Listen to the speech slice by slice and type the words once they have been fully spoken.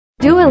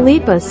Dua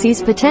Lipa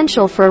sees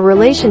potential for a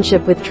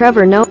relationship with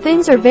Trevor Noah.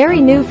 Things are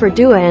very new for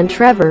Dua and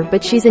Trevor,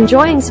 but she's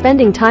enjoying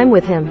spending time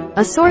with him,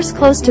 a source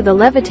close to the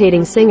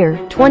Levitating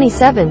singer,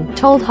 27,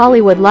 told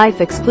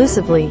HollywoodLife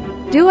Exclusively.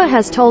 Dua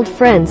has told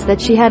friends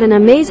that she had an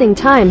amazing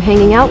time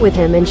hanging out with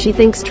him and she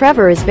thinks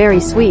Trevor is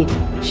very sweet.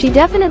 She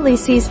definitely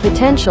sees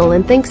potential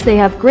and thinks they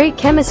have great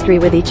chemistry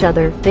with each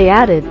other, they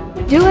added.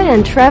 Dua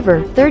and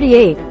Trevor,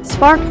 38,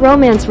 sparked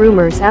romance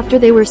rumors after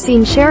they were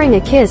seen sharing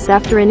a kiss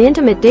after an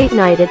intimate date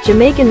night at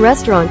Jamaican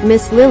restaurant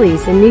Miss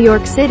Lily's in New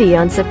York City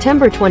on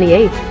September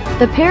 28.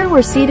 The pair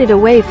were seated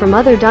away from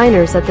other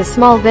diners at the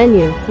small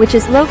venue, which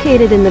is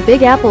located in the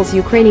Big Apple's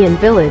Ukrainian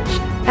village.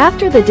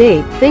 After the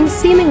date, things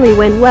seemingly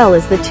went well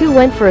as the two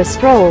went for a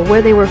stroll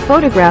where they were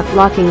photographed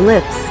locking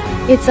lips.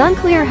 It's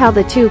unclear how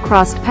the two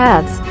crossed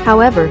paths,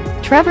 however.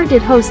 Trevor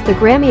did host the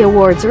Grammy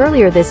Awards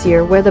earlier this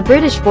year where the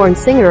British-born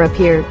singer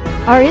appeared.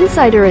 Our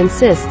insider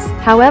insists,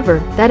 however,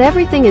 that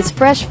everything is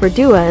fresh for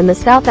Dua and the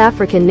South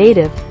African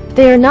native.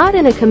 They are not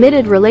in a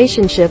committed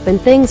relationship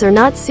and things are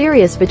not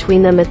serious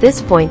between them at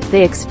this point,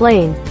 they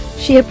explain.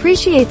 She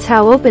appreciates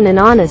how open and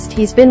honest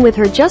he's been with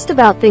her just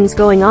about things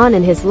going on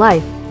in his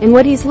life, and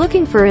what he's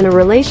looking for in a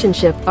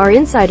relationship, our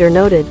insider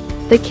noted.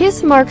 The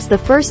kiss marks the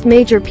first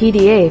major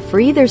PDA for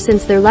either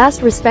since their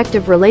last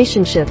respective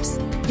relationships.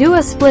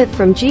 Dua split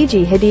from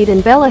Gigi Hadid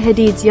and Bella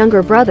Hadid's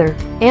younger brother,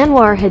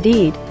 Anwar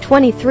Hadid,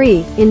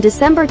 23, in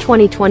December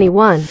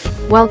 2021,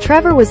 while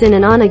Trevor was in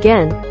an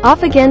on-again,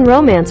 off-again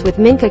romance with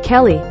Minka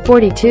Kelly,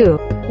 42.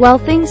 While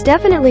things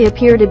definitely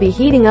appear to be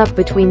heating up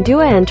between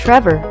Dua and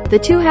Trevor, the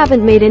two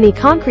haven't made any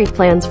concrete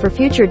plans for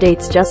future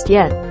dates just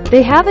yet.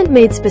 They haven't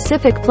made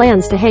specific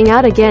plans to hang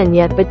out again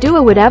yet, but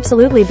Dua would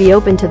absolutely be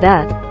open to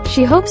that.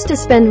 She hopes to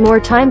spend more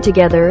time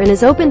together and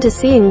is open to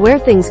seeing where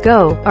things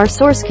go, our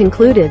source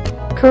concluded.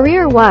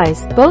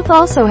 Career-wise, both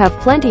also have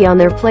plenty on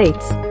their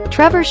plates.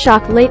 Trevor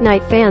shocked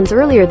late-night fans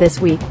earlier this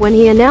week when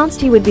he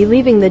announced he would be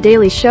leaving The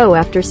Daily Show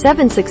after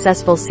 7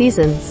 successful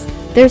seasons.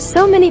 There's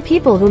so many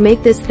people who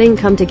make this thing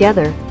come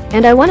together,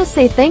 and I want to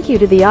say thank you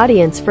to the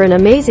audience for an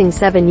amazing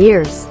 7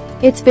 years.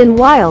 It's been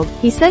wild,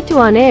 he said to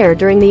On Air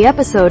during the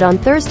episode on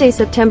Thursday,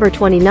 September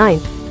 29.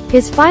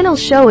 His final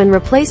show and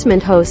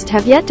replacement host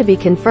have yet to be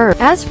confirmed.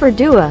 As for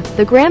Dua,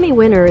 the Grammy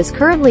winner is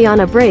currently on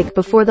a break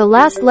before the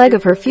last leg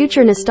of her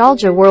Future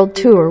Nostalgia World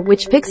Tour,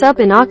 which picks up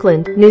in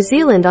Auckland, New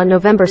Zealand on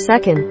November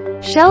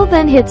 2nd. She'll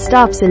then hit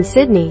stops in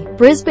Sydney,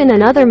 Brisbane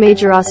and other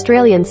major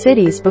Australian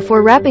cities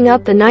before wrapping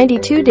up the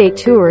 92-date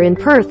tour in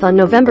Perth on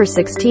November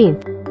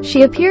 16th.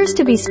 She appears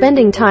to be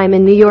spending time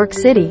in New York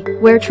City,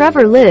 where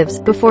Trevor lives,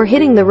 before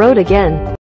hitting the road again.